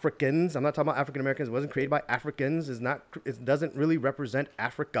Africans. I'm not talking about African Americans. It wasn't created by Africans. It doesn't really represent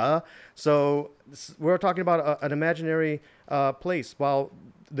Africa. So we're talking about an imaginary place, while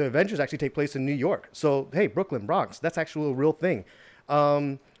the Avengers actually take place in New York. So, hey, Brooklyn, Bronx, that's actually a real thing.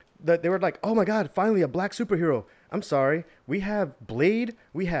 They were like, oh my God, finally a black superhero. I'm sorry. We have Blade.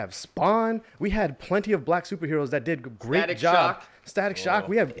 We have Spawn. We had plenty of black superheroes that did a great job. Static Shock.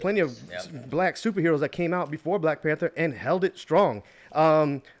 We have plenty of black superheroes that came out before Black Panther and held it strong.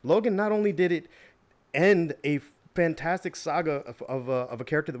 Logan, not only did it end a fantastic saga of a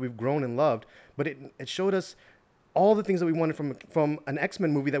character that we've grown and loved, but it showed us all the things that we wanted from an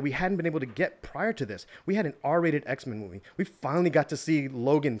X-Men movie that we hadn't been able to get prior to this. We had an R-rated X-Men movie. We finally got to see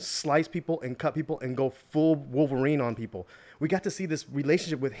Logan slice people and cut people and go full Wolverine on people. We got to see this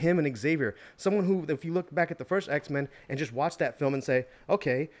relationship with him and Xavier. Someone who, if you look back at the first X-Men and just watch that film and say,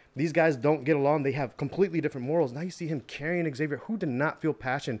 okay, these guys don't get along. They have completely different morals. Now you see him carrying Xavier. Who did not feel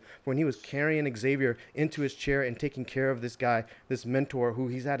passion when he was carrying Xavier into his chair and taking care of this guy, this mentor who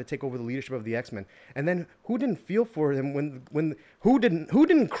he's had to take over the leadership of the X-Men? And then who didn't feel for him who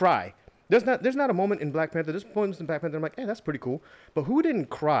didn't cry? There's not a moment in Black Panther. There's points in Black Panther I'm like, hey, that's pretty cool. But who didn't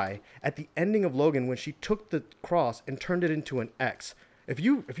cry at the ending of Logan when she took the cross and turned it into an X? If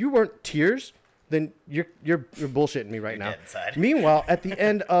you weren't tears, then you're bullshitting me right now. Meanwhile, at the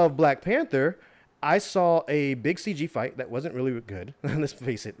end of Black Panther, I saw a big CG fight that wasn't really good. Let's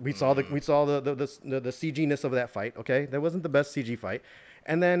face it. We saw the CG-ness of that fight. Okay, that wasn't the best CG fight.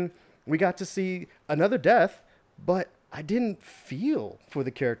 And then we got to see another death, but I didn't feel for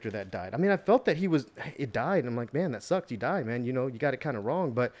the character that died. I mean, I felt that it died, and I'm like, man, that sucked. You died, man. You know, you got it kind of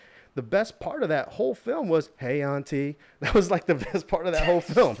wrong. But the best part of that whole film was, hey, auntie. That was like the best part of that whole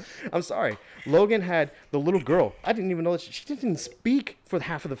film. I'm sorry. Logan had the little girl. I didn't even know that she didn't speak for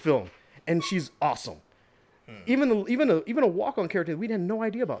half of the film, and she's awesome. Even a walk-on character we had no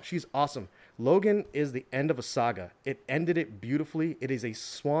idea about. She's awesome. Logan is the end of a saga. It ended it beautifully. It is a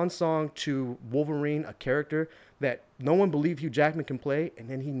swan song to Wolverine, a character that no one believed Hugh Jackman can play, and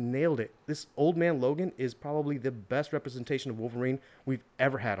then he nailed it. This old man Logan is probably the best representation of Wolverine we've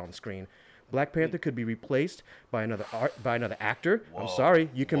ever had on screen. Black Panther could be replaced by another actor. Whoa. I'm sorry,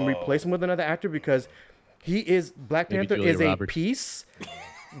 you can replace him with another actor because Black Panther is a piece.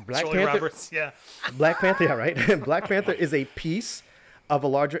 Black Panther, Roberts, yeah. Black Panther, yeah, right? Black Panther is a piece of a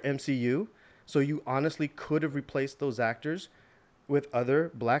larger MCU. So you honestly could have replaced those actors with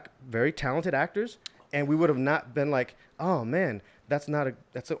other black, very talented actors, and we would have not been like, oh man, that's an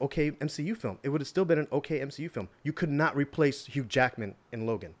okay MCU film. It would have still been an okay MCU film. You could not replace Hugh Jackman in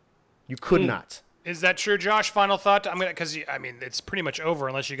Logan. You could not. Is that true, Josh? Final thought? Because I mean, it's pretty much over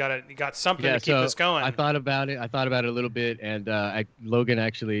unless you got something to keep this going. I thought about it. A little bit, and Logan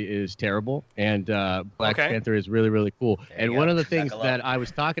actually is terrible, and Black Panther is really, really cool. And one of the things that I was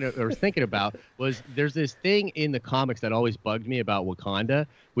thinking about was there's this thing in the comics that always bugged me about Wakanda,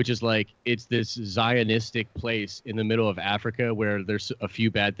 which is like it's this Zionistic place in the middle of Africa where there's a few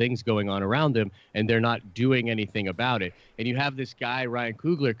bad things going on around them, and they're not doing anything about it. And you have this guy, Ryan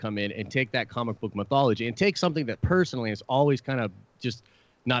Coogler, come in and take that comic book mythology and take something that personally has always kind of just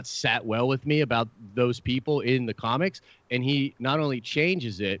not sat well with me about those people in the comics, and he not only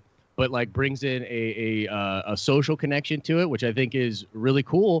changes it but like brings in a social connection to it, which I think is really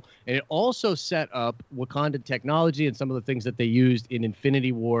cool. And it also set up Wakandan technology and some of the things that they used in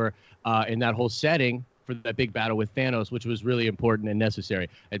Infinity War in that whole setting for that big battle with Thanos, which was really important and necessary.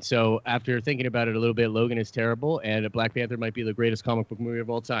 And so after thinking about it a little bit, Logan is terrible, and Black Panther might be the greatest comic book movie of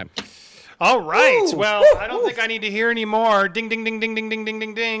all time. All right. Well, I don't think I need to hear any more. Ding, ding, ding, ding, ding, ding, ding,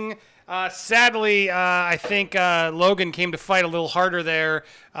 ding, ding. Sadly, I think Logan came to fight a little harder there,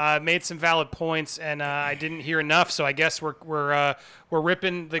 made some valid points, and I didn't hear enough. So I guess we're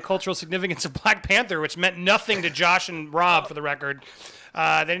ripping the cultural significance of Black Panther, which meant nothing to Josh and Rob, for the record.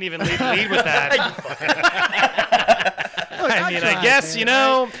 They didn't even lead with that. I mean, I guess,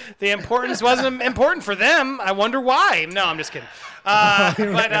 the importance wasn't important for them. I wonder why. No, I'm just kidding.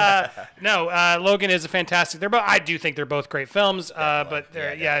 Logan is a fantastic. I do think they're both great films. But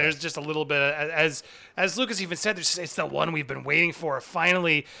there's just a little bit of, as Lucas even said, it's the one we've been waiting for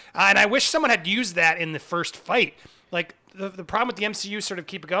finally. And I wish someone had used that in the first fight. Like the problem with the MCU sort of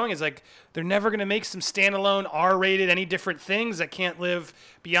keep going is like they're never going to make some standalone R-rated any different things that can't live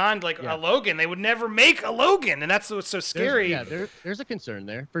beyond a Logan. They would never make a Logan, and that's what's so scary. There's a concern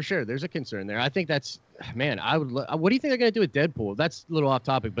there for sure. There's a concern there. I think that's I would. What do you think they're going to do with Deadpool? That's a little off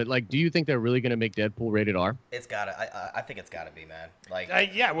topic, but do you think they're really going to make Deadpool rated R? It's gotta. I think it's gotta be, man.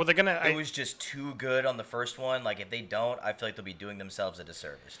 Well, they're gonna. It was just too good on the first one. Like if they don't, I feel like they'll be doing themselves a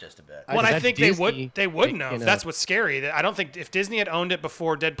disservice just a bit. Well, I think Disney, they wouldn't have. That's what's scary. I don't think if Disney had owned it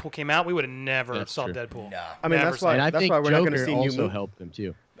before Deadpool came out, we would have never saw Deadpool. No. I mean, that's why we're not going to see New also helped them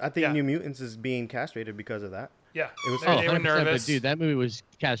too. I think New Mutants is being castrated because of that. Yeah, it was. They were nervous. But dude, that movie was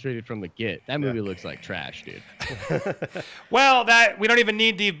castrated from the get. That movie looks like trash, dude. Well, we don't even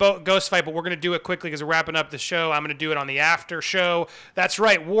need the ghost fight, but we're going to do it quickly because we're wrapping up the show. I'm going to do it on the after show. That's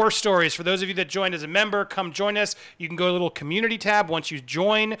right, War Stories. For those of you that joined as a member, come join us. You can go to the little community tab. Once you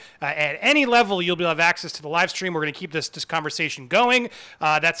join at any level, you'll be able to have access to the live stream. We're going to keep this conversation going.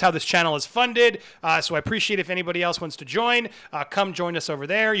 That's how this channel is funded. So I appreciate if anybody else wants to join. Come join us over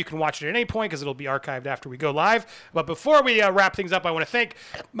there. You can watch it at any point because it'll be archived after we go live. But before we wrap things up, I want to thank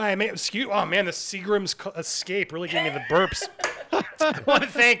the Seagram's escape really gave me the burps. I want to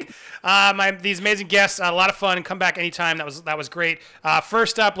thank these amazing guests. A lot of fun. Come back anytime. That was great.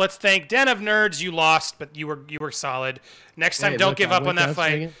 First up, let's thank Den of Nerds. You lost, but you were solid. Next time, don't give up on that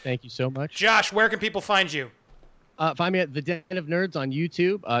fight. Thank you so much. Josh, where can people find you? Find me at The Den of Nerds on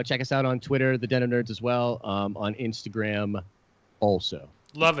YouTube. Check us out on Twitter, The Den of Nerds as well, on Instagram also.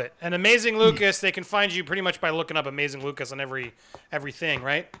 Love it. And Amazing Lucas, they can find you pretty much by looking up Amazing Lucas on everything,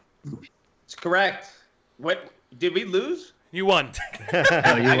 right? It's correct. What did we lose? You won.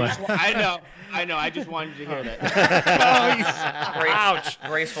 I know. I just wanted you to hear that. Ouch.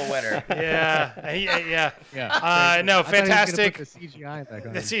 Graceful winner. Yeah. No, fantastic. The CGI back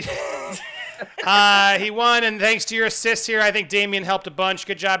on. He won, and thanks to your assist here, I think Damien helped a bunch.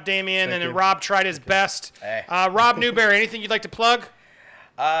 Good job, Damien. Thank And then you. Rob tried his best. Hey. Rob Newberry, anything you'd like to plug?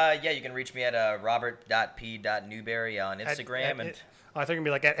 Yeah, you can reach me at robert.p.newberry on Instagram and I think it'd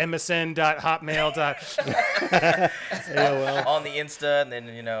be like at msn.hotmail. AOL. on the Insta, and then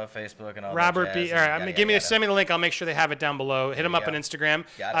Facebook and all Robert that B. jazz, All right, and I mean, yada, send me the link. I'll make sure they have it down below. Hit him up you on go. Instagram.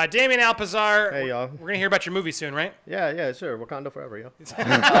 Got it. Damien Alpazar. Hey, y'all. We're gonna hear about your movie soon, right? Yeah, sure. Wakanda forever, yo.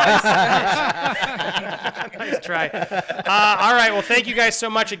 Nice try. All right. Well, thank you guys so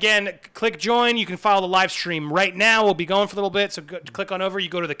much. Again, click join. You can follow the live stream right now. We'll be going for a little bit, so click on over. You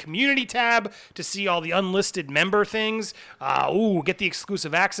go to the community tab to see all the unlisted member things. Get the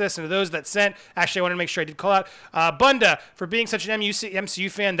exclusive access. And to those that sent, actually, I wanted to make sure I did call out Bunda for being such an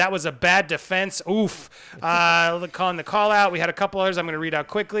MCU fan. That was a bad defense. Oof. Calling the call out. We had a couple others I'm going to read out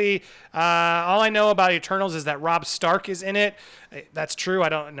quickly. All I know about Eternals is that Rob Stark is in it. That's true. I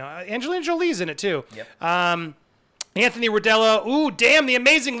don't know. Angelina Jolie's in it too. Yep. Anthony Rodella. Ooh, damn, the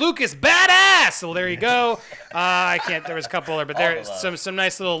amazing Lucas, badass. Well, there you go. I can't. There was a couple other, but there's some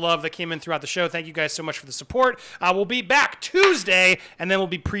nice little love that came in throughout the show. Thank you guys so much for the support. We'll be back Tuesday, and then we'll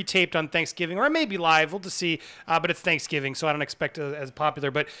be pre-taped on Thanksgiving, or it may be live. We'll just see. But it's Thanksgiving, so I don't expect it as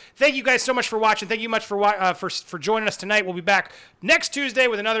popular. But thank you guys so much for watching. Thank you much for joining us tonight. We'll be back next Tuesday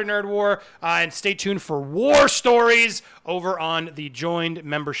with another Nerd War, and stay tuned for War Stories over on the joined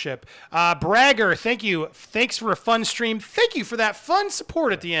membership. Bragger, thank you. Thanks for a fun stream. Thank you for that fun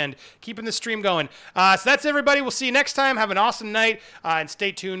support at the end, keeping the stream going. So that's everybody. We'll see you next time. Have an awesome night, and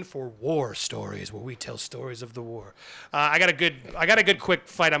stay tuned for War Stories, where we tell stories of the war. I got a good quick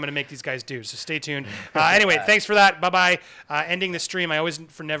fight I'm going to make these guys do, so stay tuned. Anyway, thanks for that. Bye-bye. Ending the stream. I always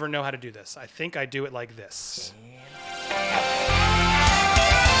never know how to do this. I think I do it like this. Yeah.